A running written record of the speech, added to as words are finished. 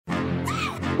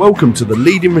Welcome to the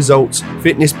Leading Results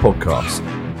Fitness Podcast,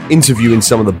 interviewing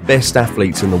some of the best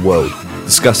athletes in the world,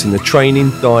 discussing the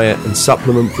training, diet and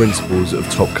supplement principles of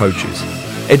top coaches,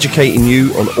 educating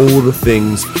you on all the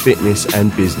things fitness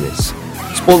and business.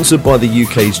 Sponsored by the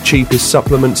UK's cheapest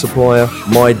supplement supplier,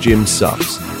 My Gym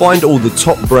Supps. Find all the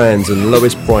top brands and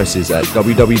lowest prices at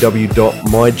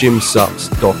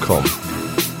www.mygymsupps.com.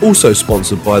 Also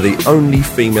sponsored by the only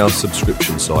female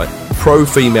subscription site, Pro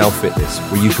Female Fitness,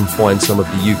 where you can find some of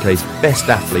the UK's best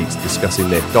athletes discussing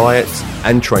their diets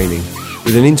and training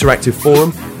with an interactive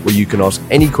forum where you can ask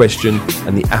any question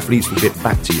and the athletes will get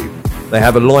back to you. They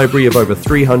have a library of over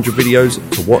 300 videos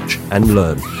to watch and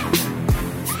learn.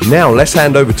 Now let's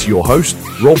hand over to your host,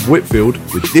 Rob Whitfield,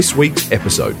 with this week's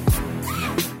episode.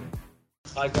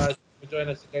 Hi guys, for joining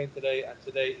us again today, and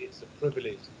today it's a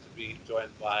privilege to be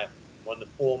joined by one of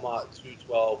the former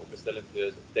 212 Mr.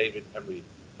 Olympians, David Emery.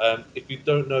 If you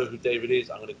don't know who David is,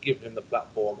 I'm going to give him the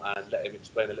platform and let him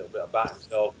explain a little bit about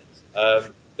himself.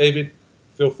 David,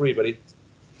 feel free, buddy.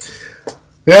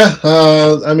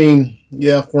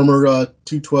 Former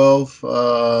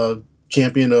 212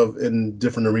 champion in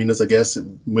different arenas, I guess,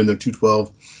 when the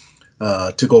 212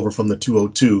 took over from the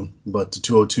 202, but the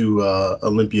 202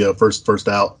 Olympia first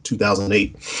out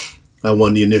 2008. I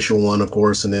won the initial one, of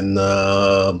course, and then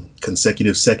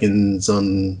consecutive seconds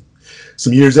on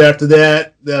some years after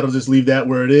that. That'll just leave that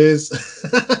where it is.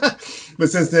 But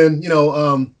since then,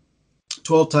 12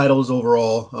 titles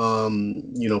overall,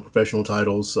 professional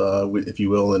titles, if you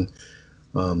will, and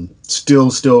still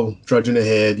trudging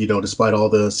ahead, despite all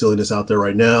the silliness out there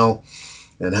right now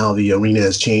and how the arena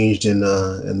has changed and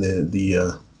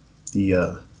the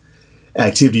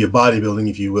activity of bodybuilding,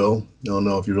 if you will. I don't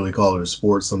know if you really call it a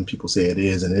sport. Some people say it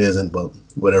is and it isn't, but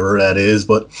whatever that is.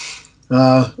 But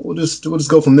we'll just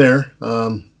go from there.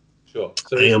 Sure.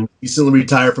 So I am recently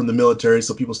retired from the military,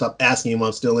 so people stop asking if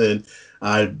I'm still in.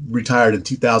 I retired in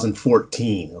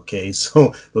 2014. Okay,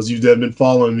 so those of you that have been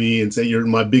following me and say you're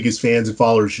my biggest fans and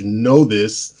followers should know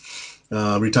this.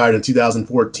 Retired in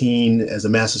 2014 as a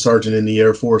master sergeant in the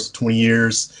Air Force, 20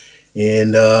 years,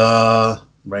 and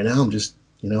right now I'm just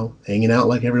hanging out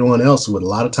like everyone else with a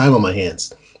lot of time on my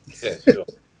hands. Yeah,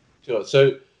 sure.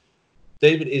 So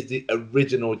David is the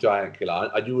original Giant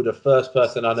Killer. You were the first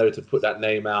person I know to put that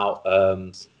name out,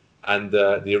 and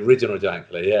the original Giant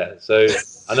Killer. Yeah. So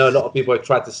I know a lot of people have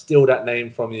tried to steal that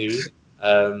name from you.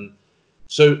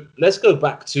 So let's go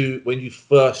back to when you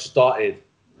first started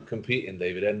competing,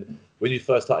 David. And when you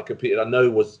first started competing, I know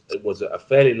it was a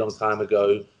fairly long time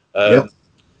ago. Yep.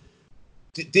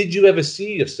 Did you ever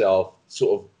see yourself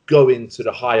sort of go into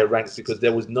the higher ranks, because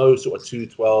there was no sort of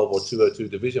 212 or 202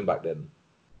 division back then?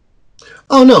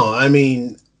 Oh no, I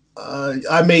mean,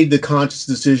 I made the conscious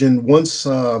decision once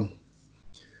you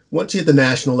hit the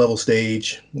national level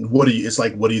stage. It's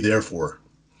like, what are you there for?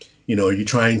 Are you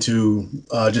trying to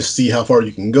just see how far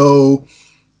you can go?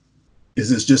 Is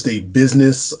this just a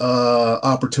business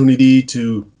opportunity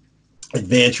to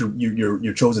advance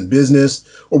your chosen business,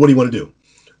 or what do you want to do?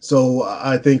 So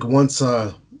I think once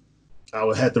I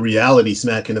had the reality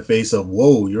smack in the face of,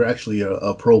 whoa, you're actually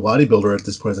a pro bodybuilder at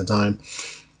this present time,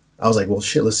 I was like, well,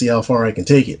 shit, let's see how far I can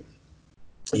take it.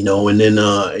 And then,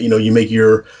 you make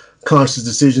your conscious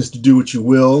decisions to do what you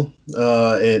will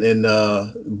and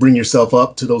bring yourself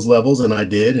up to those levels. And I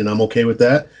did, and I'm okay with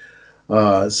that.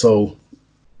 So,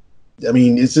 I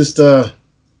mean, it's just,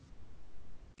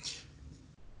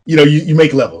 you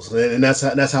make levels, and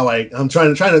that's how I'm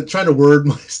trying to word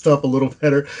my stuff a little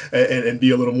better and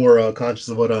be a little more conscious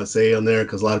of what I say on there,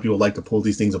 because a lot of people like to pull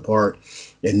these things apart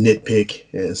and nitpick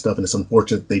and stuff, and it's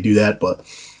unfortunate they do that. But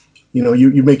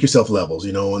you make yourself levels.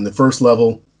 And the first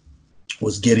level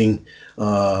was getting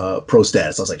pro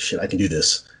status. I was like, shit, I can do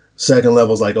this. Second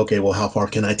level is like, okay, well, how far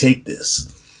can I take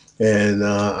this? And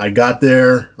I got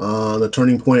there. The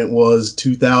turning point was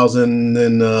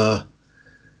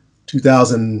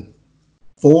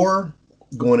 2004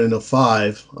 going into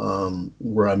 5,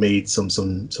 where I made some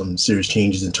serious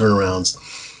changes and turnarounds,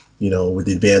 with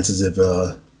the advances of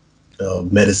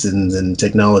medicines and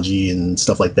technology and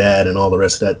stuff like that, and all the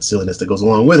rest of that silliness that goes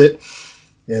along with it.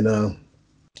 And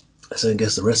so I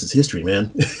guess the rest is history,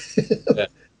 man. Yeah.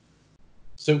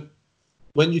 So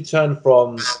when you turn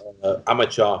from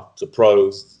amateur to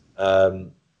pro,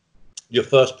 your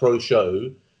first pro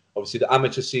show, obviously the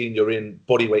amateur scene, you're in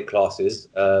bodyweight classes,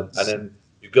 and then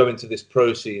you go into this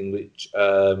pro scene, which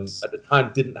at the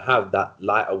time didn't have that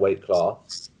lighter weight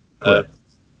class.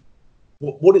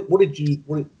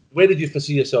 Where did you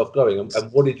foresee yourself going, and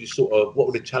what were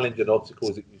the challenges and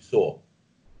obstacles that you saw?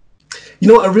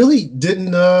 I really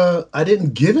didn't. I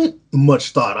didn't give it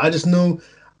much thought. I just knew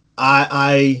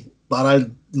I thought I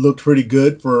looked pretty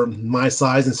good for my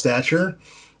size and stature.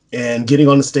 And getting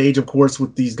on the stage, of course,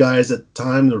 with these guys at the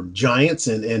time, they're giants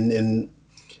and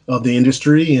of the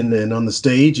industry and on the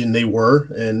stage, and they were,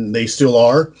 and they still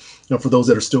are. For those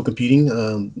that are still competing,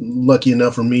 lucky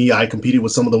enough for me, I competed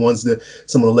with some of the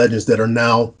legends that are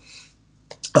now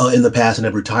in the past and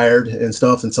have retired and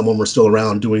stuff, and some of them are still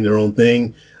around doing their own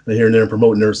thing here and there and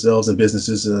promoting themselves and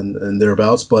businesses and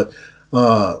thereabouts. But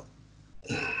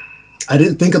I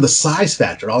didn't think of the size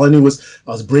factor. All I knew was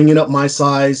I was bringing up my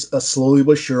size slowly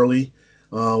but surely.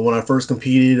 When I first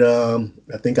competed,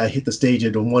 I think I hit the stage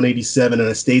at 187, and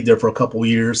I stayed there for a couple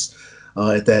years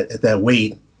at that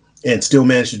weight, and still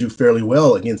managed to do fairly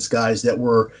well against guys that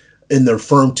were in their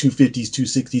firm 250s,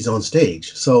 260s on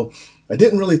stage. So I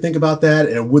didn't really think about that,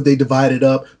 and would they divide it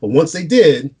up? But once they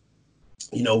did,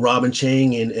 Robin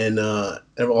Chang and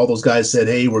all those guys said,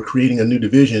 hey, we're creating a new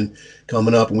division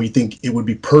coming up, and we think it would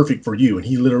be perfect for you. And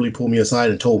he literally pulled me aside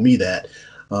and told me that.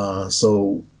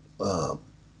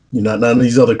 None of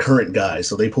these other current guys.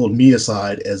 So they pulled me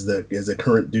aside as a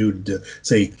current dude to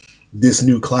say, this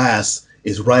new class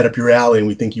is right up your alley, and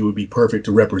we think you would be perfect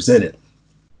to represent it.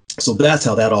 So that's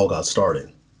how that all got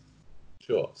started.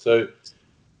 Sure. So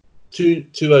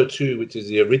 202, which is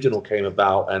the original, came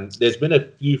about, and there's been a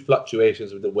few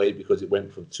fluctuations with the weight because it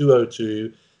went from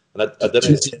 202 and I don't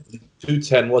know,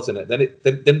 210, wasn't it? Then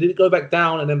did it go back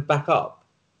down and then back up?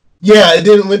 Yeah,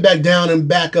 it went back down and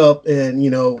back up, and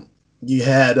you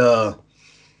had a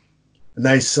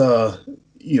nice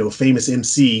famous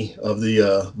MC of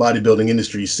the bodybuilding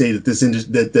industry say that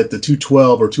that the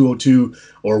 212 or 202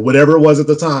 or whatever it was at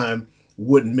the time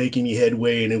wouldn't make any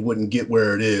headway and it wouldn't get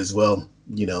where it is. Well,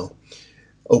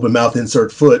 open mouth,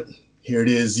 insert foot. Here it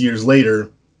is years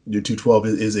later. Your 212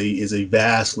 is a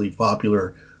vastly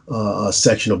popular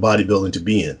section of bodybuilding to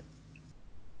be in.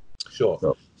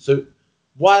 Sure. So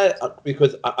why?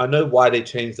 Because I know why they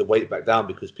changed the weight back down,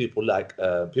 because people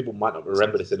people might not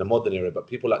remember this in the modern era, but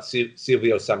people like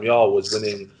Silvio Samuel was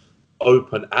winning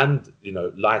open and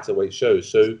lighter weight shows.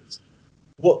 So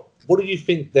what do you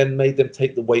think then made them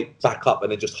take the weight back up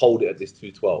and then just hold it at this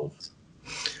 212?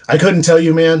 I couldn't tell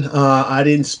you, man. I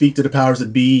didn't speak to the powers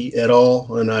that be at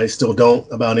all, and I still don't,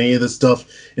 about any of this stuff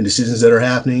and decisions that are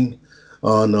happening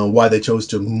on why they chose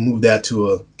to move that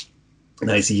to a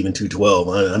nice even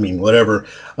 212. I mean, whatever.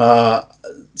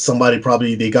 Somebody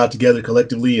probably, they got together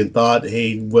collectively and thought,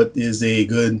 hey, what is a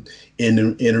good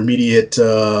intermediate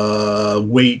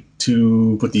weight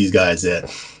to put these guys at?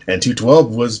 And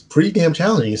 212 was pretty damn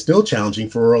challenging. It's still challenging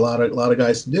for a lot of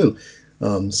guys to do.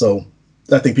 So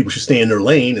I think people should stay in their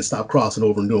lane and stop crossing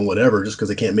over and doing whatever just because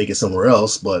they can't make it somewhere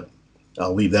else. But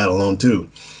I'll leave that alone too.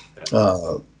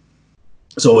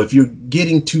 So if you're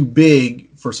getting too big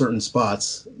for certain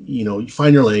spots, you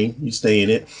find your lane, you stay in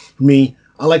it. For me,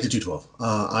 I like the 212.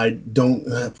 I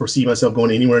don't foresee myself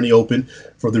going anywhere in the open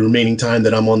for the remaining time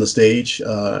that I'm on the stage.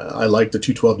 I like the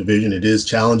 212 division. It is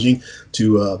challenging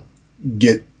to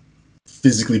get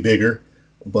physically bigger,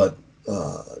 but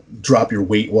drop your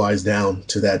weight wise down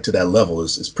to that level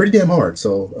is pretty damn hard.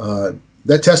 So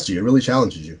that tests you. It really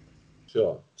challenges you.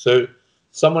 Sure. So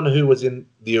someone who was in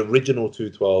the original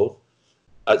 212,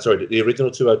 the original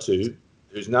 202,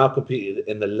 who's now competed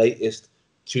in the latest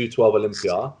 212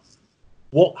 Olympia,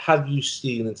 what have you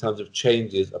seen in terms of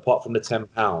changes apart from the 10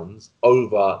 pounds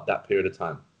over that period of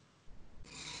time?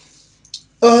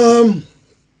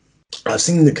 I've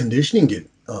seen the conditioning get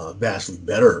vastly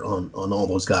better on all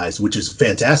those guys, which is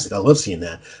fantastic. I love seeing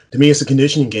that. To me, it's a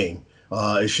conditioning game.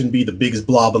 It shouldn't be the biggest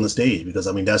blob on the stage because,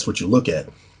 I mean, that's what you look at.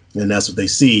 And that's what they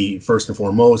see first and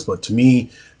foremost. But to me,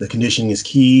 the conditioning is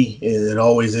key. It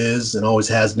always is and always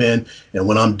has been. And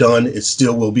when I'm done, it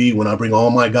still will be. When I bring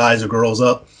all my guys or girls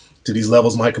up to these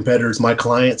levels, my competitors, my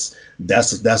clients,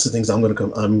 that's the things I'm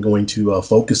going to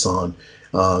focus on,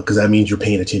 because that means you're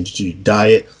paying attention to your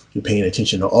diet. You're paying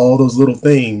attention to all those little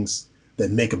things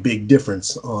that make a big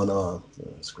difference on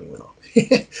screen went off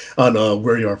on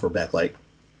where you are for backlight,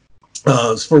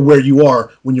 for where you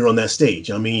are when you're on that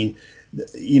stage. I mean,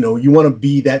 you want to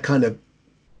be that kind of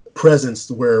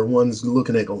presence where one's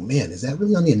looking at, go, man, is that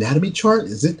really on the anatomy chart?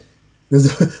 Does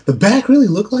the back really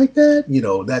look like that?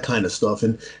 That kind of stuff.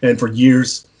 And for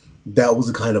years, that was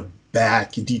the kind of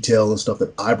back detail and stuff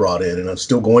that I brought in, and I'm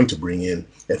still going to bring in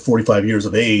at 45 years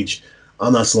of age.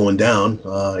 I'm not slowing down.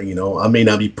 I may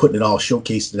not be putting it all,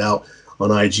 showcased it out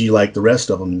on IG like the rest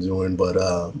of them doing, but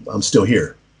I'm still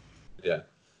here. Yeah.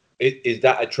 Is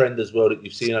that a trend as well that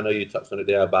you've seen? I know you touched on it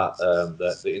there about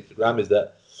the Instagram.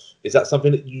 Is that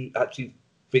something that you actually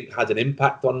think has an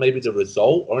impact on maybe the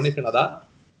result or anything like that?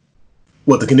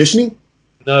 What, the conditioning?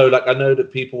 No, like I know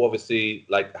that people obviously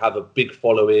like have a big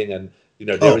following, and you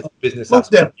know there is business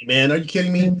most aspect. definitely, man. Are you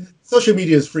kidding me? Social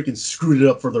media has freaking screwed it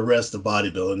up for the rest of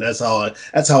bodybuilding. That's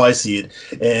how I see it.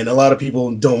 And a lot of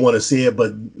people don't want to see it,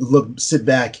 but sit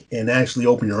back and actually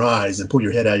open your eyes and pull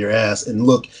your head out of your ass and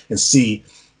look and see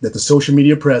that the social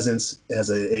media presence has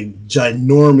a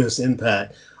ginormous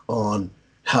impact on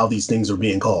how these things are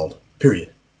being called.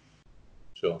 Period.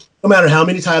 Sure. No matter how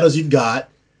many titles you've got,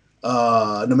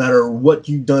 no matter what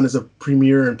you've done as a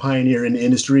premier and pioneer in the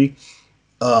industry,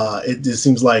 it just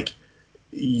seems like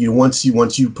once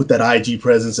you put that IG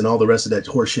presence and all the rest of that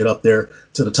horse shit up there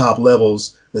to the top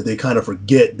levels, that they kind of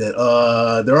forget that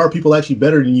there are people actually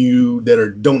better than you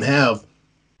that don't have,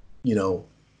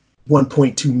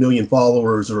 1.2 million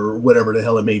followers or whatever the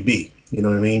hell it may be. You know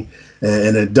what I mean?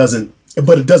 And it doesn't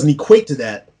equate to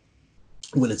that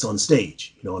when it's on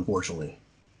stage, unfortunately.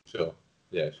 Sure.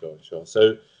 Yeah, sure.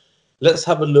 So let's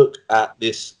have a look at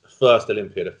this first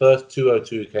Olympia. The first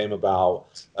 202 came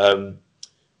about.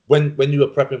 When you were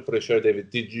prepping for the show, David,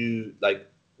 did you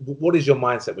what is your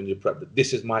mindset when you prep?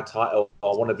 This is my title. I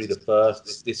want to be the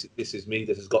first. This is me.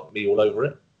 This has got me all over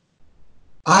it.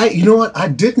 You know what? I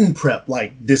didn't prep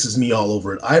like this is me all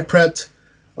over it. I prepped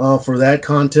for that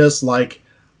contest like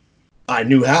I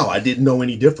knew how. I didn't know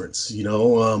any difference.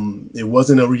 It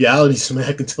wasn't a reality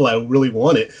smack until I really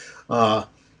won it.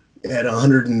 At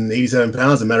 187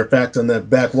 pounds, as a matter of fact, on that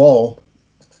back wall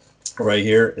right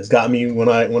here, it's got me when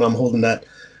I'm holding that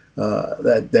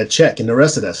check and the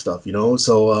rest of that stuff.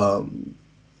 So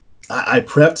I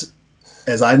prepped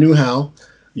as I knew how.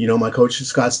 My coach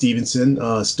Scott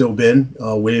Stevenson, still been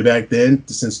way back then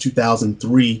since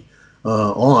 2003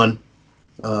 on.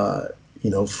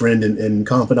 Friend and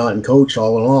confidant and coach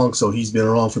all along. So he's been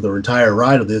around for the entire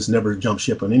ride of this, never jumped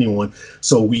ship on anyone.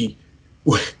 So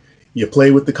you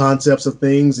play with the concepts of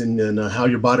things and how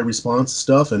your body responds to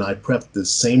stuff. And I prepped the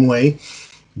same way.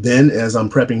 Then as I'm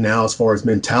prepping now, as far as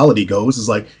mentality goes, is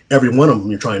like every one of them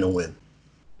you're trying to win.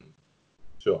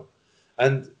 Sure.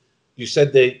 And you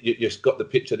said you've got the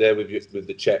picture there with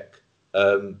the check.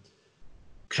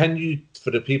 Can you,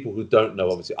 for the people who don't know,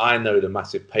 obviously I know the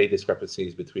massive pay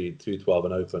discrepancies between 212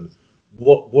 and open.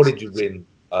 What did you win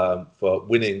for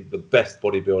winning the best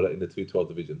bodybuilder in the 212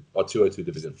 division or 202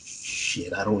 division?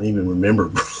 Shit, I don't even remember,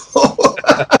 bro.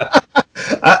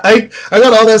 I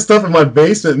got all that stuff in my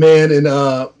basement, man, and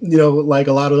like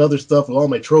a lot of other stuff with all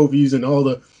my trophies and all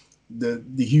the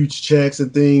huge checks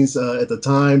and things at the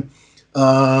time.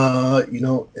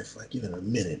 If I give it a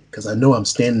minute, because I know I'm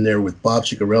standing there with Bob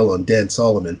Chicarella and Dan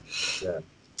Solomon,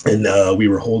 and they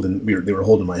were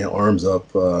holding my arms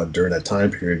up during that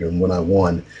time period, and when I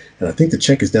won, and I think the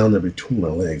check is down there between my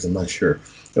legs. I'm not sure,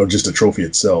 or just the trophy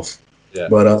itself. Yeah.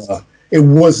 But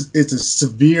it's a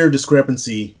severe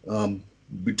discrepancy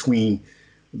between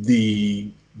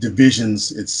the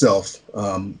divisions itself,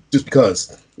 just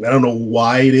because I don't know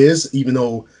why it is, even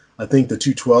though I think the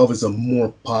 212 is a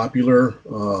more popular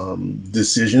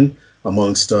decision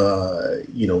amongst the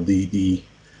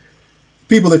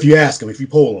people. If you ask them, if you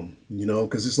poll them,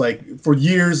 because it's like for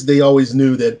years they always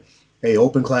knew that, hey,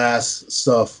 open class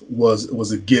stuff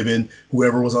was a given.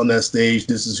 Whoever was on that stage,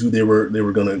 this is who they were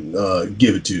going to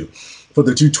give it to. For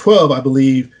the 212, I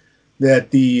believe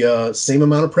that the same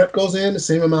amount of prep goes in, the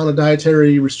same amount of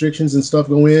dietary restrictions and stuff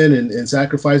go in, and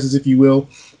sacrifices, if you will,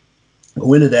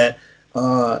 go into that.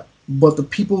 But the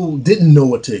people didn't know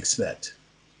what to expect.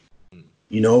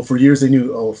 For years they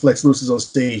knew, Flex Lewis is on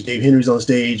stage, Dave Henry's on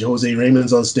stage, Jose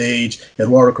Raymond's on stage,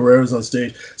 Eduardo Carrera's on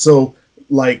stage. So,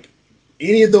 like,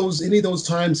 any of those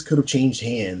times could have changed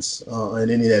hands in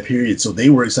any of that period. So they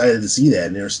were excited to see that,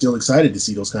 and they're still excited to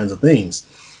see those kinds of things.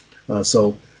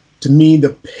 So, to me, the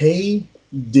pay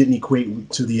didn't equate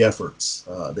to the efforts.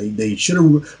 They should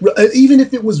have, even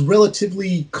if it was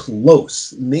relatively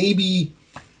close, maybe.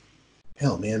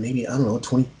 Hell, man, maybe, I don't know,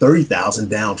 20, 30,000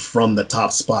 down from the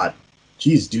top spot.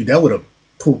 Jeez, dude, that would have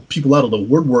pulled people out of the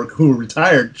woodwork who were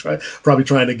retired, probably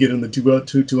trying to get in the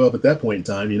 212 at that point in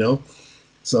time,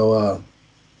 So,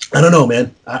 I don't know,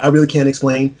 man. I really can't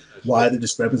explain why the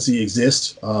discrepancy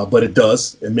exists, but it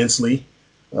does immensely.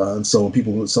 So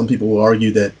some people will argue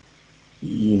that,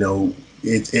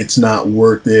 it's not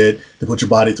worth it to put your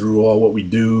body through all what we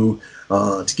do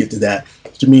to get to that.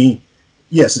 To me,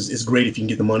 yes, it's great if you can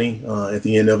get the money. At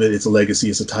the end of it, it's a legacy,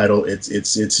 it's a title, it's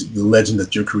the legend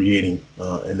that you're creating,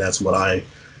 and that's what I'm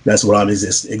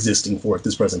existing for at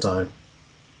this present time.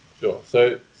 Sure.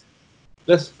 So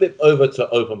let's flip over to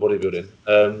open bodybuilding.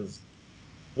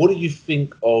 What do you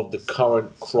think of the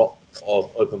current crop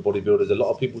of open bodybuilders? A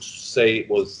lot of people say it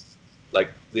was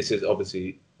this is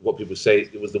obviously what people say.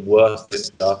 It was the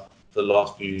worst for the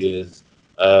last few years.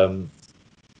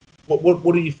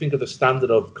 What do you think of the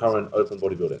standard of current open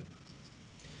bodybuilding?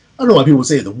 I don't know why people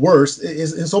say the worst.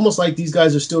 It's almost like these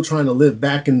guys are still trying to live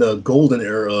back in the golden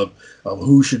era of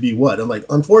who should be what. I'm like,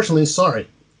 unfortunately, sorry.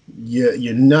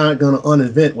 You're not going to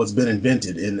uninvent what's been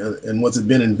invented. And what's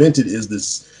been invented is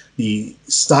the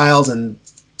styles and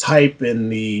type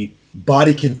and the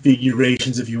body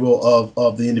configurations, if you will,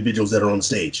 of the individuals that are on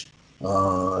stage.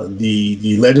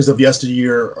 The legends of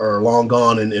yesteryear are long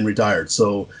gone and retired.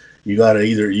 So you gotta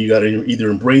either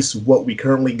embrace what we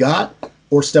currently got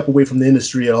or step away from the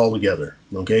industry altogether.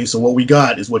 Okay, so what we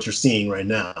got is what you're seeing right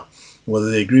now. Whether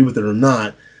they agree with it or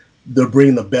not, they're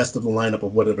bringing the best of the lineup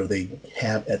of whatever they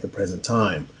have at the present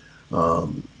time.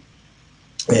 And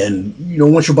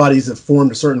once your body's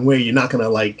formed a certain way, you're not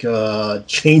gonna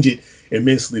change it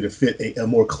immensely to fit a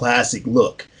more classic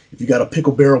look. If you got a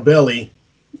pickle barrel belly,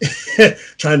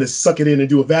 trying to suck it in and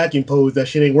do a vacuum pose, that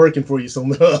shit ain't working for you so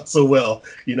well.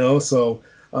 So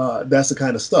that's the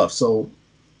kind of stuff. So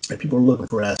if people are looking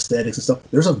for aesthetics and stuff,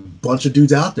 there's a bunch of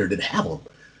dudes out there that have them.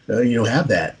 Have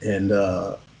that, and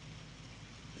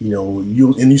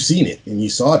you've seen it, and you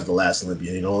saw it at the last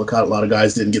Olympia. A lot of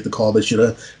guys didn't get the call they should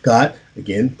have got.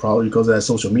 Again, probably because of that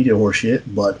social media horse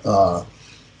shit. But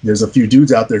there's a few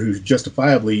dudes out there who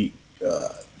justifiably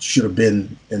should have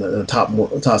been in the top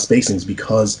spacings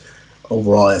because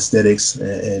overall aesthetics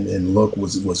and look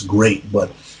was great.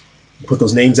 But put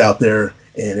those names out there,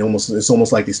 and it's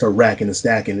almost like they start racking and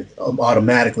stacking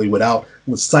automatically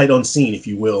with sight unseen, if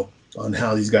you will, on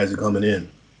how these guys are coming in.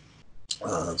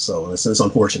 So it's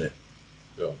unfortunate.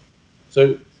 Sure.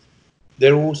 So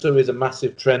there also is a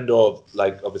massive trend of,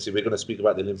 obviously we're going to speak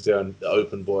about the Olympia and the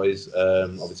Open boys.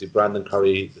 Obviously Brandon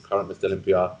Curry, the current Mr.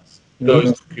 Olympia,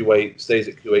 goes to Kuwait, stays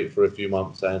at Kuwait for a few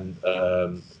months, and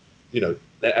and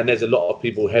there's a lot of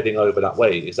people heading over that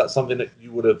way. Is that something that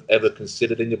you would have ever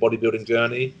considered in your bodybuilding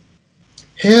journey?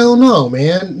 Hell no,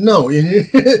 man. No. And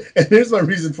here's my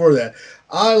reason for that.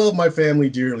 I love my family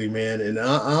dearly, man, and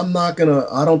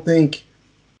I don't think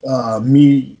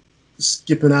me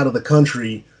skipping out of the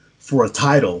country for a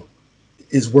title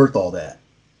is worth all that.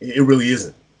 It really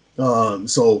isn't.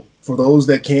 So for those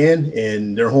that can,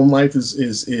 and their home life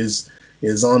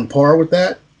is on par with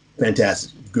that,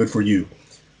 fantastic, good for you.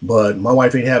 But my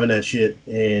wife ain't having that shit,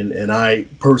 and I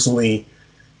personally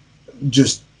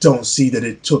just don't see that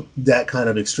it took that kind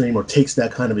of extreme or takes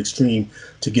that kind of extreme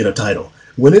to get a title.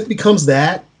 When it becomes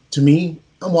that, to me,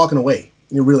 I'm walking away.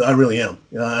 I really am.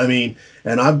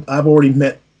 And I've already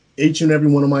met each and every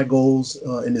one of my goals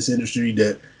in this industry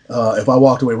that if I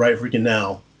walked away right freaking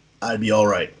now, I'd be all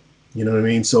right. You know what I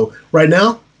mean? So right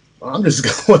now, I'm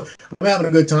just going. I'm having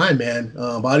a good time, man.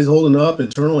 Body's holding up.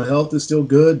 Internal health is still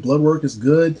good. Blood work is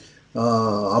good.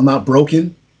 I'm not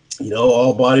broken.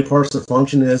 All body parts are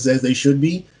functioning as they should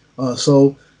be.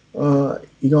 So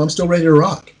I'm still ready to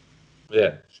rock.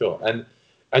 Yeah, sure.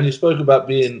 And you spoke about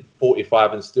being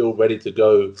 45 and still ready to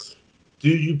go. Do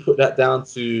you put that down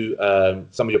to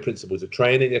some of your principles of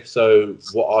training? If so,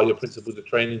 what are your principles of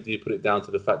training? Do you put it down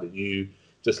to the fact that you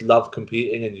just love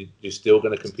competing and you're still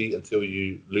going to compete until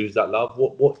you lose that love?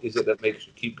 What is it that makes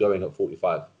you keep going at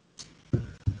 45?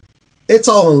 It's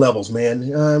all in levels, man.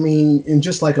 And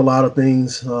just like a lot of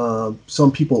things,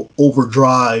 some people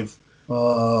overdrive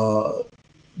the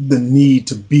need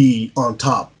to be on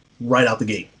top right out the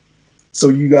gate. So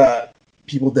you got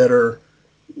people that are,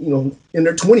 in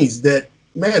their 20s that,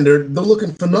 man, they're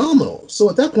looking phenomenal. So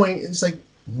at that point, it's like,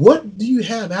 what do you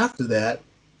have after that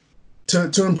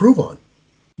to improve on?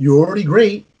 You're already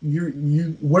great.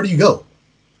 Where do you go?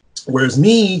 Whereas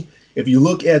me, if you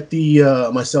look at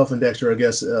the myself and Dexter, I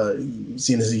guess,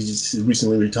 seeing as he just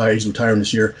recently retired, he's retiring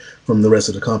this year from the rest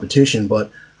of the competition,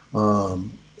 but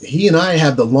he and I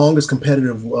have the longest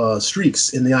competitive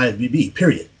streaks in the IFBB,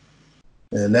 period.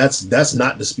 And that's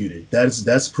not disputed.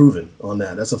 That's proven on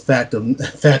that. That's a fact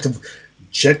of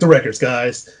check the records,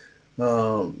 guys.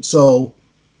 So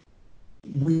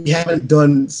we haven't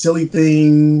done silly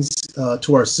things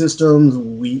to our systems.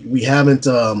 We haven't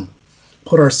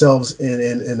put ourselves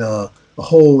in a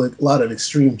whole lot of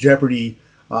extreme jeopardy.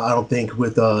 I don't think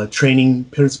with training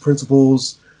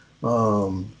principles,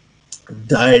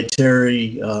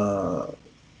 dietary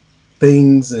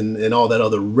things, and all that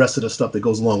other rest of the stuff that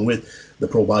goes along with the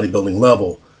pro bodybuilding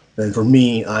level. And for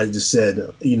me, I just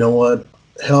said, you know what,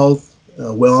 health,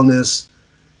 wellness,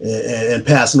 and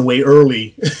passing away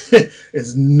early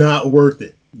is not worth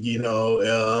it.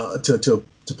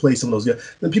 To play some of those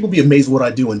guys. Then people be amazed what I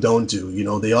do and don't do.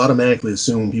 They automatically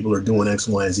assume people are doing X,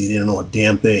 Y, and Z. They don't know a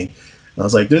damn thing. I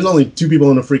was like, there's only two people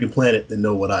on the freaking planet that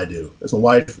know what I do. That's my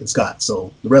wife and Scott.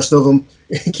 So the rest of them,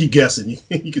 keep guessing.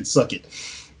 You could suck it.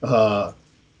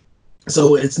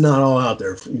 So it's not all out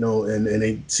there, and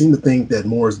they seem to think that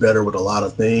more is better with a lot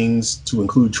of things, to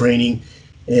include training.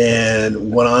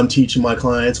 And what I'm teaching my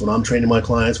clients, when I'm training my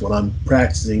clients, what I'm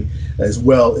practicing as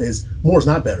well, is more is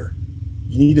not better.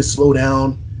 You need to slow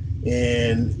down,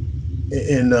 and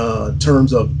in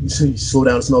terms of slow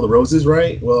down and smell the roses,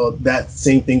 right? Well, that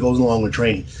same thing goes along with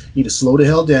training. You need to slow the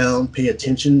hell down, pay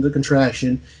attention to the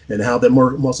contraction and how that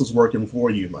muscle's working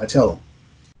for you. I tell them,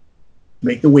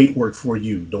 make the weight work for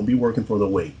you. Don't be working for the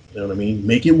weight. You know what I mean?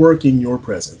 Make it work in your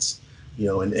presence.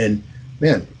 And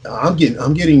man, I'm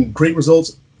getting great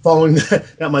results following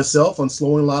that myself on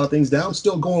slowing a lot of things down.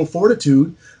 Still going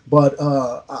fortitude, but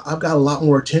I've got a lot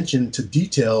more attention to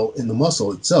detail in the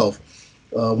muscle itself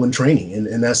when training,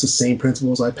 and that's the same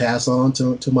principles I pass on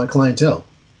to my clientele.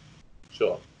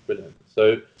 Sure, brilliant.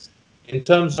 So, in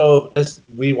terms of, let's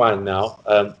rewind now.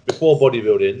 Before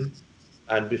bodybuilding,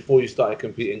 and before you started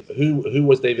competing, who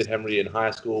was David Henry in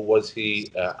high school? Was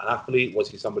he an athlete? Was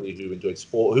he somebody who enjoyed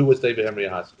sport? Who was David Henry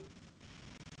in high school?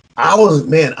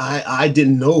 I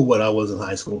didn't know what I was in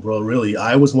high school, bro. Really,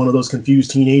 I was one of those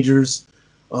confused teenagers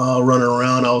running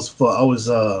around.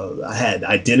 I had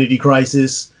identity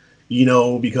crisis,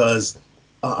 because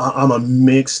I'm a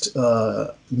mixed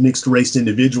race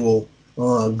individual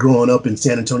growing up in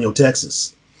San Antonio,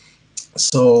 Texas.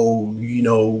 So,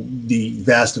 the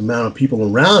vast amount of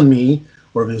people around me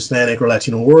were of Hispanic or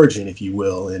Latino origin, if you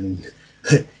will. And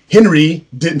Henry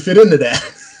didn't fit into that.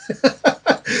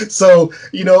 So,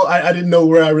 I didn't know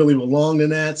where I really belonged in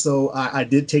that. So I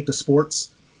did take the sports,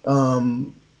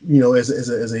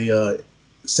 as a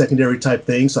secondary type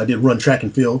thing. So I did run track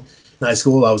and field in high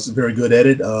school. I was very good at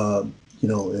it,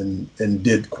 and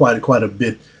did quite a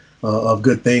bit of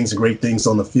good things and great things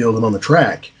on the field and on the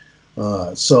track.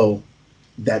 So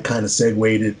that kind of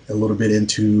segued it a little bit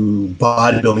into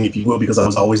bodybuilding, if you will, because I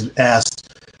was always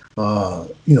asked,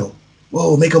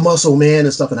 make a muscle, man,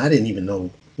 and stuff. And I didn't even know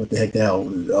what the heck that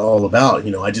was all about.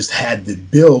 I just had the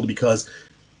build because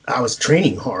I was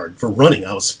training hard for running.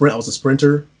 I was a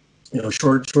sprinter,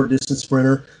 short distance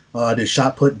sprinter. Did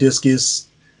shot put, discus,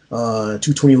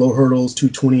 220 low hurdles,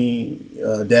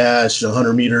 220 dash,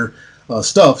 100 meter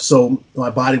stuff. So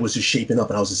my body was just shaping up,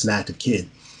 and I was just an active kid.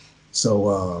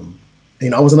 So,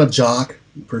 I wasn't a jock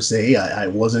per se. I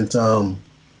wasn't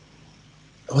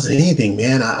anything,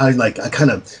 man. I kind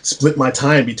of split my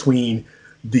time between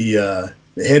the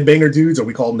headbanger dudes, or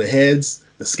we call them the heads,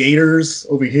 the skaters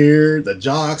over here, the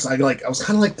jocks. I was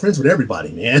kind of like friends with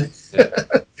everybody, man.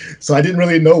 So I didn't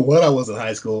really know what I was in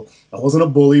high school. I wasn't a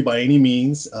bully by any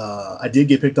means. I did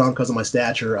get picked on because of my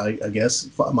stature. I guess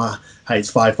my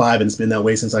height's 5'5", and it's been that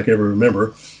way since I can ever remember.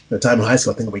 At the time in high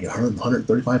school, I think I weighed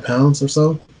 135 pounds or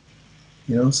so.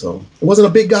 So it wasn't a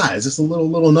big guy. It's just a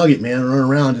little nugget, man, running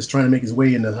around just trying to make his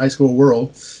way in the high school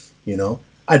world.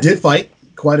 I did fight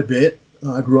quite a bit.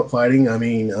 I grew up fighting.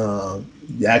 The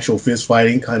actual fist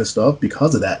fighting kind of stuff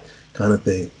because of that kind of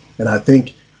thing. And I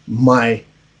think my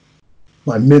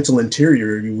mental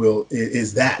interior, if you will,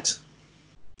 is that.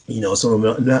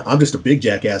 So I'm just a big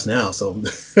jackass now. So,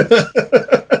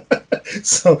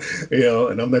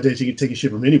 and I'm not taking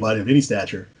shit from anybody of any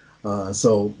stature.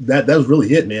 So that was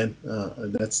really it, man.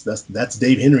 That's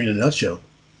Dave Henry in a nutshell.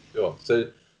 Sure. So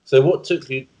what took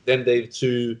you then, Dave,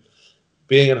 to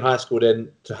being in high school,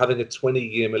 then to having a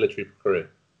 20-year military career?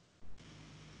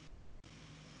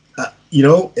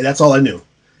 That's all I knew.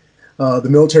 The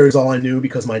military is all I knew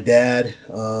because my dad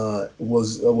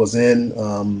was in,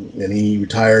 and he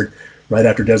retired right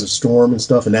after Desert Storm and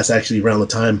stuff. And that's actually around the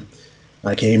time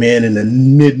I came in the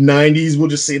mid 90s. We'll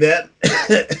just say that.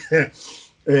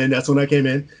 And that's when I came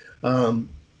in.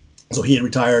 So he had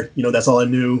retired. That's all I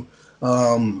knew.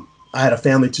 I had a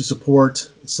family to support,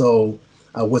 so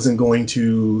I wasn't going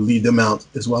to leave them out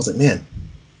as well. I was like, man,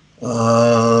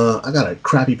 I got a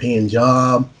crappy paying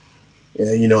job.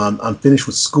 I'm finished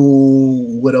with school.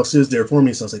 What else is there for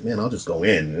me? So I was like, man, I'll just go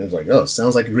in. And it was like, oh,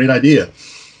 sounds like a great idea.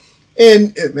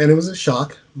 And it was a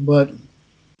shock. But,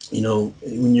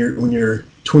 when you're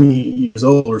 20 years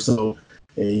old or so,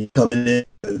 and you come in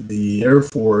the Air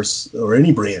Force or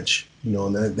any branch,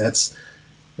 and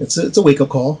it's a wake up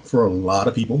call for a lot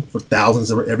of people. For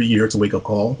thousands every year, it's a wake up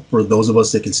call. For those of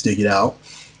us that can stick it out,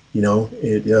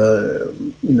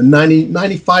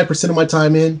 95% of my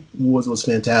time in was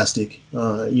fantastic.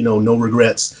 No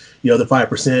regrets. The other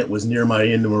 5% was near my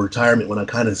end of my retirement when I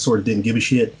kind of sort of didn't give a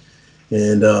shit.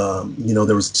 And,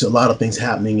 there was a lot of things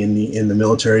happening in the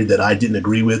military that I didn't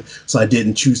agree with. So I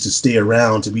didn't choose to stay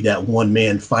around to be that one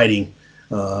man fighting,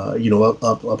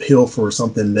 uphill for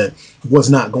something that was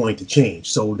not going to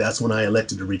change. So that's when I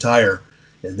elected to retire.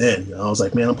 And then I was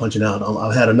like, man, I'm punching out.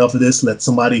 I've had enough of this. Let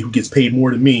somebody who gets paid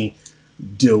more than me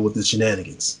deal with the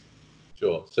shenanigans.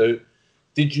 Sure. So,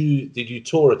 did you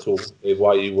tour at all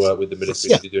while you were with the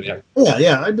military? Yeah. Did you do any?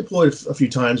 Yeah. I deployed a few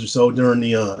times or so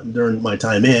during my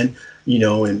time in,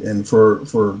 and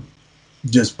for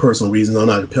just personal reasons. I'm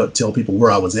not going to tell people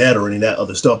where I was at or any of that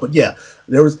other stuff. But yeah,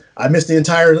 I missed the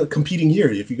entire competing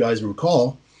year, if you guys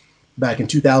recall, back in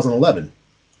 2011.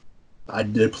 I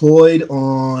deployed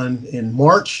in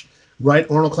March, right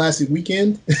Arnold Classic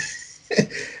weekend,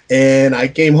 and I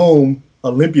came home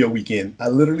Olympia weekend. I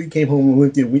literally came home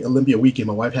Olympia weekend.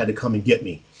 My wife had to come and get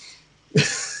me.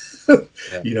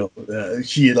 Yeah.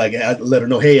 She had I let her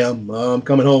know, hey, I'm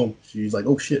coming home. She's like,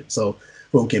 oh shit. So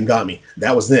boom, came got me.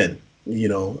 That was then,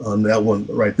 on that one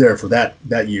right there for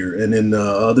that year. And then the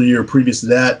other year previous to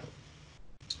that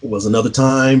was another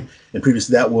time, and previous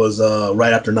to that was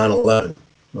right after 9/11.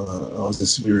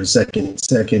 We were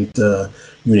second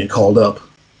unit called up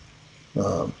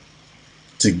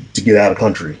to get out of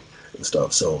country and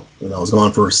stuff. So, and I was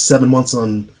gone for 7 months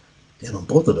on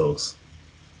both of those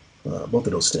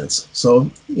stints. So,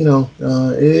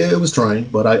 it was trying,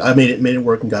 but I made it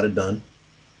work and got it done.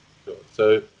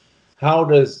 So, how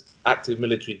does active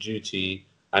military duty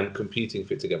and competing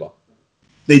fit together?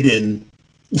 They didn't.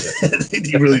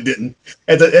 They really didn't.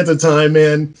 At the time,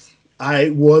 man,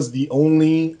 I was the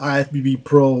only IFBB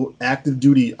Pro, active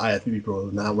duty IFBB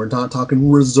Pro. Now, we're not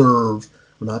talking reserve.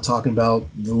 We're not talking about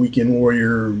the weekend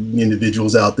warrior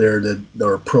individuals out there that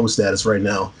are pro status right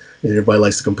now, and everybody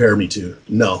likes to compare me to.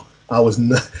 No, I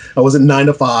wasn't 9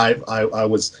 to 5.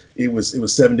 It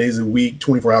was 7 days a week,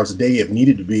 24 hours a day if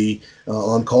needed to be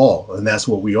on call, and that's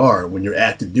what we are when you're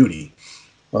active duty.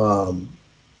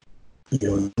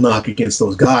 Knock against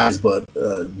those guys, but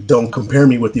don't compare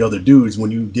me with the other dudes when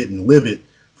you didn't live it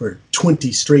for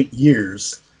 20 straight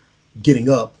years, getting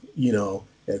up,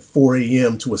 at 4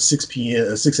 a.m. to a 6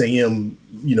 a.m.,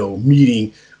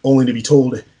 meeting, only to be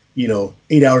told,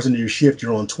 8 hours into your shift,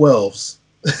 you're on 12s,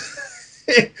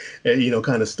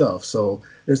 kind of stuff. So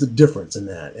there's a difference in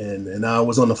that. And I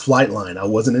was on the flight line. I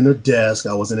wasn't in a desk.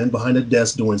 I wasn't in behind a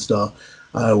desk doing stuff.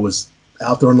 I was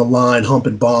out there on the line,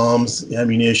 humping bombs,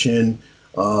 ammunition,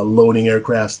 loading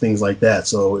aircrafts, things like that.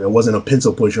 So it wasn't a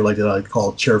pencil pusher like that I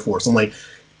call chair force. I'm like,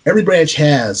 every branch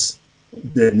has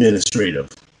the administrative.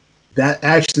 That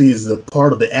actually is the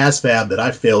part of the ASVAB that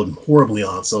I failed horribly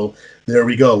on. So there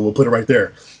we go. We'll put it right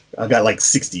there. I got like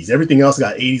 60s. Everything else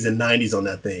got 80s and 90s on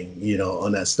that thing,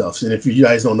 on that stuff. And if you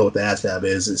guys don't know what the ASVAB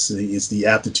is, it's the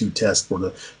aptitude test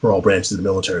for all branches of the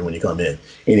military when you come in.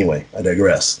 Anyway, I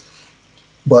digress.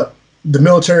 But the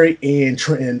military and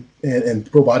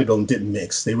pro bodybuilding didn't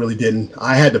mix. They really didn't.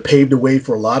 I had to pave the way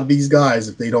for a lot of these guys,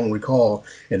 if they don't recall,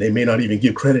 and they may not even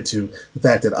give credit to the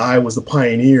fact that I was the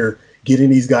pioneer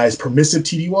getting these guys permissive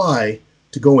TDY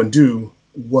to go and do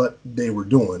what they were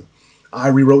doing. I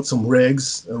rewrote some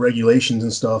regulations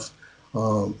and stuff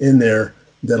in there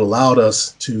that allowed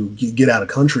us to get out of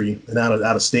country and out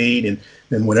of state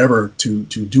and whatever to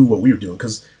do what we were doing,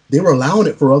 because they were allowing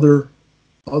it for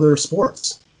other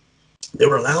sports. They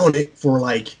were allowing it for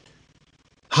like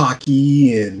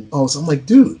hockey and all. So I'm like,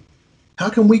 dude, how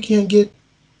come we can't get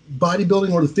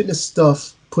bodybuilding or the fitness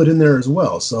stuff put in there as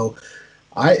well? So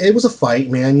it was a fight,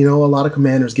 man. A lot of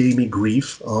commanders gave me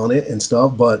grief on it and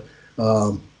stuff, but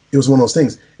it was one of those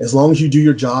things. As long as you do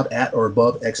your job at or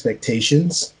above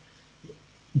expectations,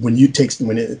 when it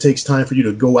takes time for you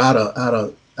to go out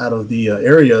of the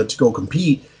area to go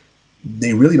compete,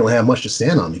 they really don't have much to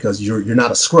stand on, because you're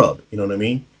not a scrub. You know what I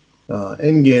mean?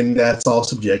 And again, that's all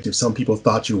subjective. Some people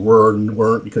thought you were and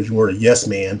weren't because you weren't a yes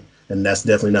man, and that's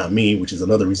definitely not me, which is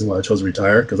another reason why I chose to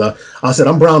retire, because I said,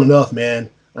 I'm brown enough, man.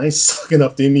 I ain't sucking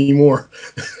up to anymore.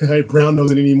 I ain't brown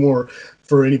nosing anymore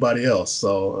for anybody else.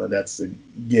 So that's,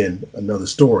 again, another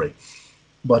story.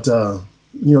 But,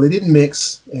 they didn't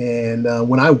mix. And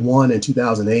when I won in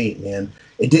 2008, man,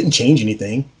 it didn't change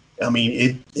anything. I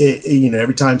mean, it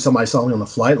every time somebody saw me on the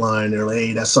flight line, they're like,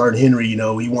 hey, that's Sergeant Henry, he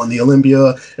won the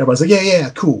Olympia. Everybody's like, yeah,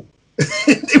 cool.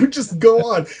 They would just go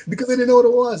on because they didn't know what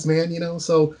it was, man,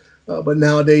 So, but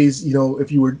nowadays,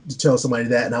 if you were to tell somebody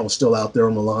that and I was still out there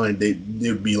on the line, they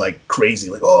would be like crazy,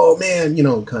 like, oh, man,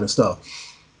 kind of stuff.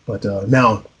 But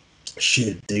now,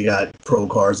 shit, they got pro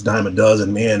cards, dime a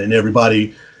dozen, man, and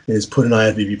everybody is putting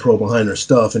IFBB Pro behind their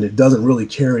stuff, and it doesn't really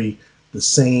carry the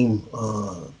same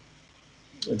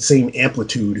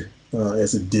amplitude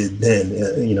as it did then,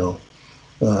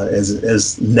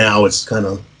 as now it's kind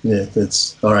of,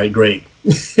 it's all right, great.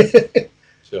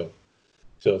 Sure.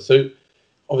 So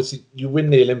obviously you win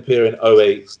the Olympia in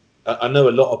 2008. I know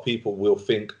a lot of people will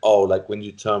think, oh, like when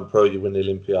you turn pro, you win the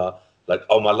Olympia, like,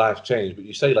 oh, my life changed. But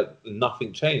you say like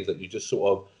nothing changed, that you just sort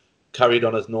of carried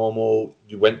on as normal?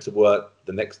 You went to work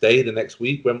the next day, the next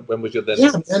week? When was your then?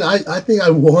 Yeah, man, I think I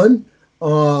won.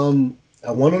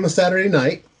 I won on a Saturday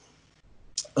night.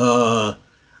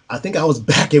 I think I was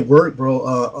back at work,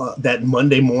 bro, that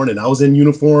Monday morning. I was in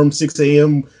uniform, 6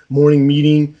 a.m. morning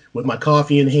meeting with my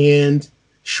coffee in hand,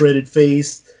 shredded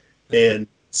face, and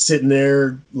sitting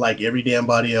there like every damn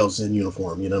body else in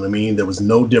uniform. You know what I mean? There was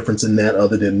no difference in that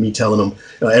other than me telling them,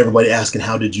 everybody asking,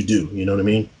 how did you do? You know what I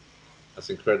mean? That's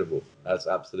incredible. That's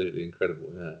absolutely incredible.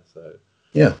 Yeah. So,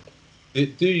 yeah.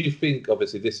 Do you think,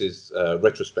 obviously this is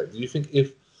retrospect, do you think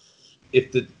if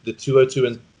the 202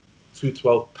 and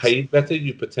 212 paid better,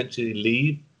 you potentially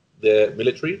leave the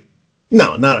military?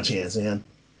 No, not a chance, man.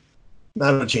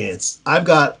 Not a chance. I've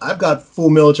got full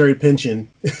military pension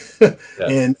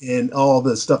and all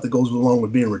the stuff that goes along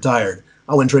with being retired.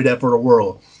 I wouldn't trade that for the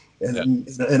world. And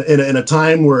in a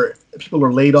time where people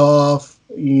are laid off,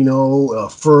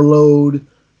 furloughed,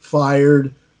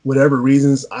 fired, whatever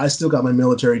reasons, I still got my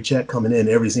military check coming in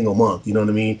every single month. You know what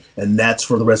I mean? And that's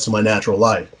for the rest of my natural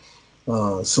life.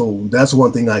 So that's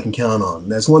one thing I can count on.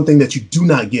 That's one thing that you do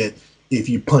not get if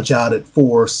you punch out at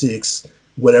 4, 6,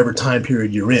 whatever time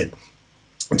period you're in.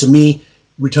 And to me,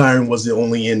 retiring was the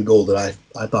only end goal that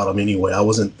I thought of anyway. I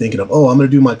wasn't thinking of, I'm going to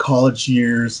do my college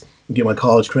years and get my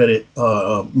college credit,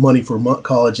 money for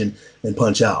college and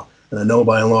punch out. And I know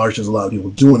by and large there's a lot of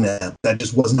people doing that. That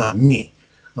just was not me.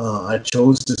 I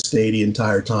chose to stay the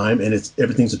entire time, and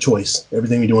everything's a choice.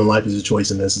 Everything we do in life is a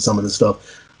choice, and this is some of the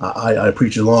stuff I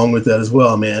preach along with that as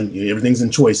well, man. Everything's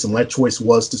in choice. And my choice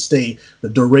was to stay the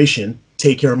duration,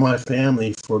 take care of my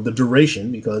family for the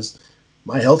duration, because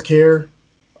my health care,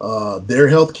 their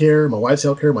health care, my wife's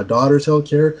health care, my daughter's health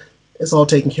care, it's all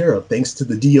taken care of thanks to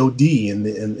the DOD.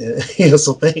 And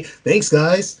so thanks,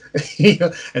 guys.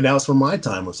 And that was for my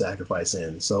time of sacrifice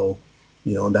in. So,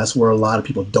 and that's where a lot of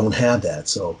people don't have that.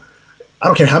 So I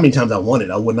don't care how many times I wanted,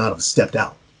 I would not have stepped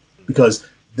out, because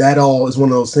that all is one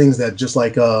of those things that, just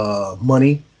like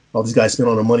money, all these guys spend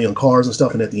all their money on cars and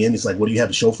stuff, and at the end it's like, what do you have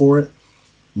to show for it?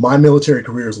 My military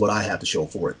career is what I have to show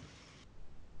for it.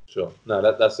 Sure. No,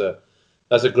 that's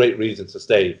a great reason to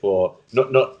stay, for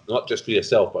not just for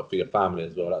yourself but for your family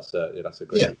as well. That's a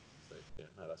great reason.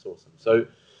 No, that's awesome. So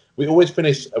we always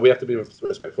finish. We have to be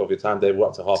respectful of your time, Dave. We're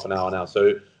up to half an hour now,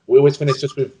 so we always finish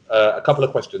just with a couple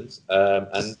of questions,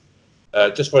 and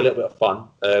just for a little bit of fun.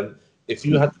 If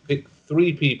you had to pick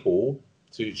 3 people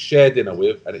to share dinner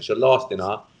with, and it's your last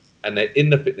dinner, and they're in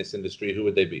the fitness industry, who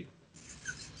would they be?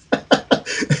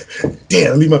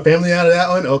 Damn, leave my family out of that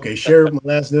one? Okay, share my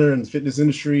last dinner in the fitness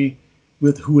industry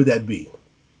with, who would that be?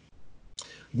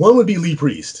 One would be Lee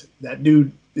Priest. That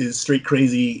dude is straight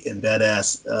crazy and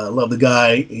badass. Love the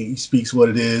guy. He speaks what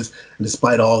it is. And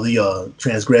despite all the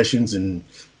transgressions and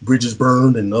bridges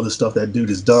burned and other stuff that dude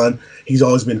has done, he's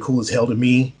always been cool as hell to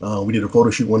me. We did a photo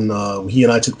shoot when he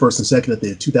and I took first and second at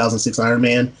the 2006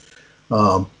 Ironman.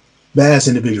 Badass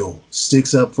individual.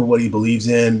 Sticks up for what he believes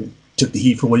in. Took the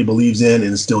heat for what he believes in,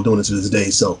 and is still doing it to this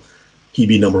day. So he'd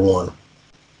be number one.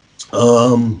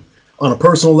 On a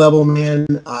personal level,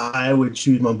 man, I would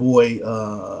choose my boy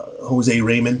Jose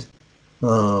Raymond,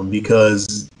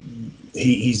 because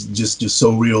he's just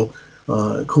so real,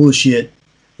 cool as shit.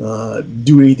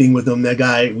 Do anything with him. That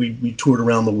guy, we toured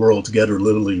around the world together.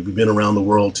 Literally, we've been around the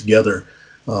world together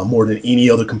more than any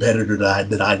other competitor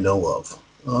that I know of.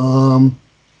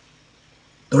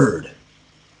 Third.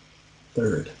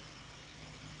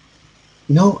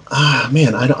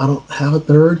 Man, I don't have a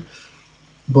third,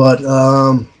 but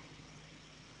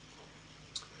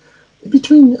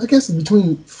between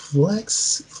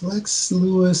Flex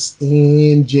Lewis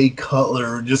and Jay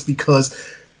Cutler, just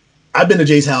because I've been to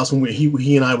Jay's house when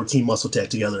he and I were Team Muscle Tech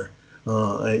together.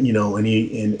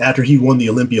 And after he won the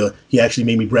Olympia, he actually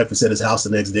made me breakfast at his house the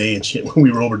next day and shit when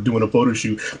we were over doing a photo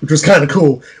shoot, which was kind of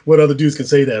cool. What other dudes can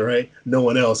say that, right? No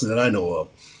one else that I know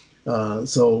of.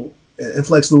 And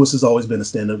Flex Lewis has always been a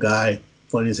stand-up guy,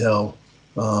 funny as hell.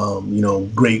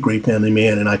 Great family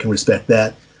man, and I can respect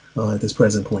that at this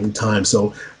present point in time.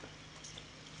 So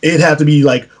it'd have to be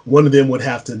like one of them would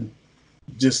have to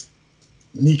just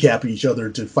kneecap each other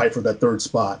to fight for that third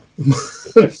spot.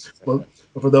 But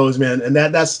for those, man, and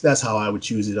that's how I would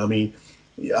choose it. I mean,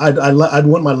 I'd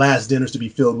want my last dinners to be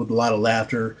filled with a lot of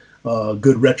laughter,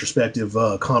 good retrospective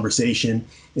conversation,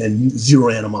 and zero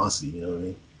animosity. You know what I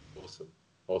mean?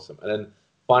 Awesome. And then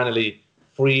finally,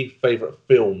 3 favorite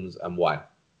films and why?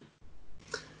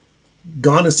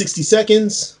 Gone in 60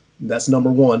 Seconds. That's number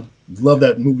 1. Love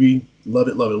that movie. Love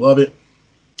it.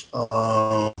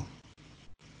 I'm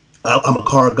a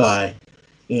car guy,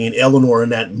 and Eleanor in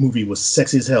that movie was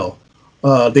sexy as hell.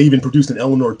 They even produced an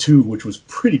Eleanor 2, which was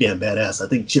pretty damn badass. I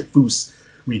think Chip Foose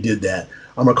redid that.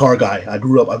 I'm a car guy. I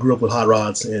grew up with hot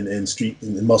rods and street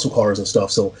and muscle cars and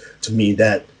stuff. So to me,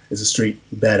 that is a straight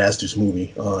badass just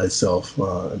movie itself.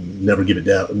 Never give it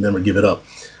down. Never give it up.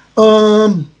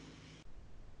 And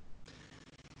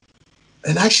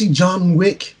actually, John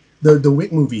Wick, the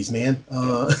Wick movies, man.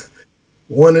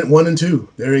 1 and 2.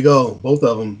 There you go. Both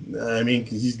of them. I mean,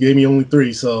 he gave me only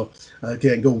 3, so I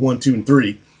can't go 1, 2, and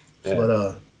 3. Yeah.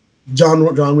 But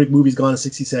John Wick movies gone in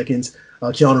 60 seconds.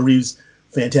 Keanu Reeves,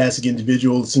 fantastic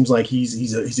individual. It seems like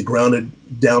he's a grounded,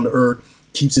 down to earth,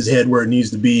 keeps his head where it needs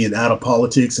to be and out of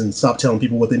politics and stop telling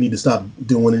people what they need to stop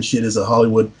doing and shit as a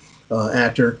Hollywood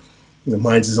actor. He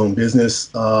minds his own business.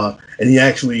 And he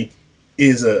actually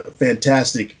is a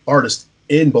fantastic artist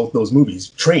in both those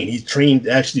movies. He's trained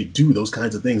to actually do those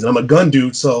kinds of things. And I'm a gun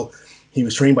dude, so he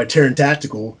was trained by Terran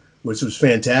Tactical, which was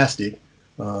fantastic.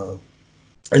 And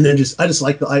then I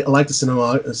like the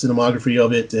cinematography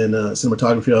of it and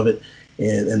cinematography of it,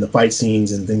 and the fight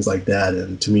scenes and things like that.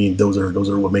 And to me, those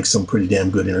are what makes some pretty damn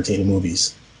good, entertaining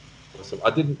movies. Awesome. I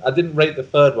didn't rate the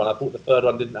third one. I thought the third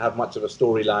one didn't have much of a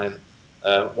storyline.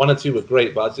 1 and 2 were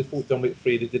great, but I just thought John Wick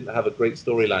 3 didn't have a great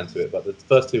storyline to it. But the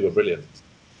first 2 were brilliant.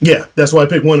 Yeah, that's why I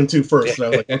picked 1 and 2 first. So I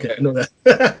was like, okay, I know that.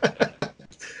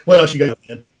 What else you got,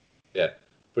 man? Yeah,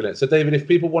 brilliant. So, David, if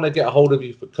people want to get a hold of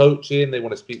you for coaching, they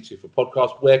want to speak to you for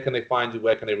podcasts, where can they find you?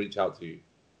 Where can they reach out to you?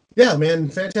 Yeah, man,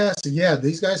 fantastic. Yeah,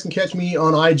 these guys can catch me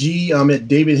on IG. I'm at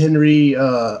David Henry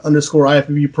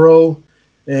 _IFBB Pro.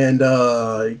 And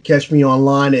catch me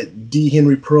online at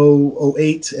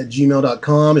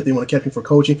dhenrypro08@gmail.com if they want to catch me for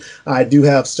coaching. I do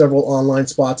have several online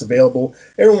spots available.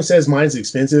 Everyone says mine's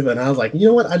expensive, and I was like, you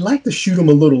know what? I'd like to shoot them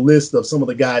a little list of some of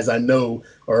the guys I know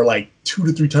are like 2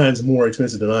 to 3 times more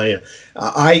expensive than I am.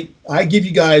 I give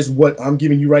you guys what I'm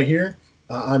giving you right here.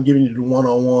 I'm giving you the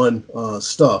one-on-one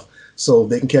stuff, so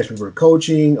they can catch me for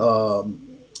coaching,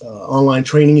 online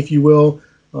training, if you will.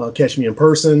 Catch me in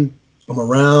person. I'm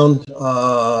around.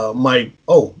 I'm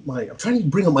trying to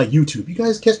bring up my YouTube. You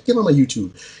guys get on my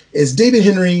YouTube. It's David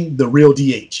Henry, the real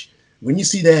DH. When you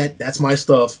see that, that's my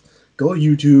stuff. Go to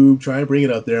YouTube, try to bring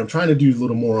it up there. I'm trying to do a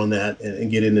little more on that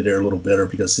and get into there a little better,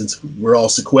 because since we're all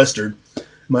sequestered,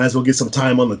 might as well get some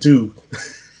time on the tube.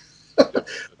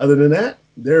 Other than that,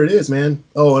 there it is, man.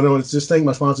 Oh, I know. It's just thank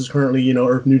my sponsors currently,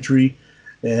 Earth Nutri,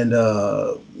 and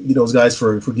those guys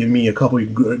for giving me a couple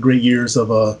of great years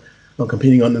of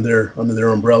competing under their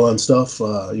umbrella and stuff.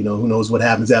 Who knows what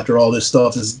happens after all this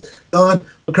stuff is done.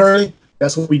 But currently,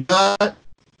 that's what we got.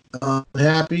 I'm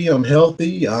happy. I'm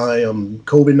healthy. I am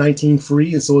COVID-19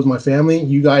 free, and so is my family.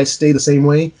 You guys stay the same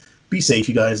way. Be safe,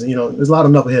 you guys. There's a lot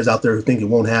of knuckleheads out there who think it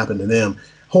won't happen to them.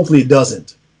 Hopefully, it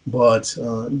doesn't. But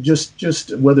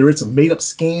just whether it's a made-up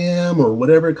scam or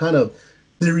whatever kind of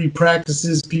theory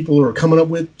practices people are coming up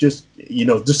with, just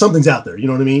something's out there. You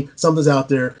know what I mean? Something's out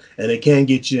there, and it can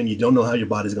get you, and you don't know how your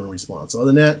body's going to respond. So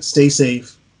other than that, stay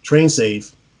safe, train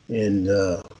safe, and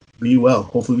be well.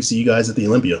 Hopefully we see you guys at the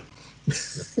Olympia.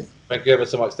 Thank you ever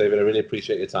so much, David. I really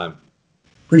appreciate your time.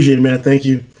 Appreciate it, man. Thank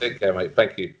you. Take care, mate.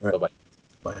 Thank you. Right. Bye-bye.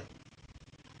 Bye.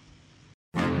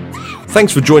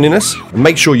 Thanks for joining us, and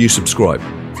make sure you subscribe.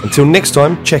 Until next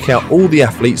time, check out all the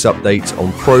athletes' updates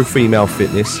on Pro Female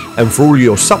Fitness, and for all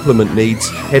your supplement needs,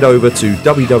 head over to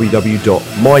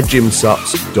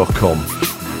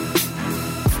www.mygymsups.com.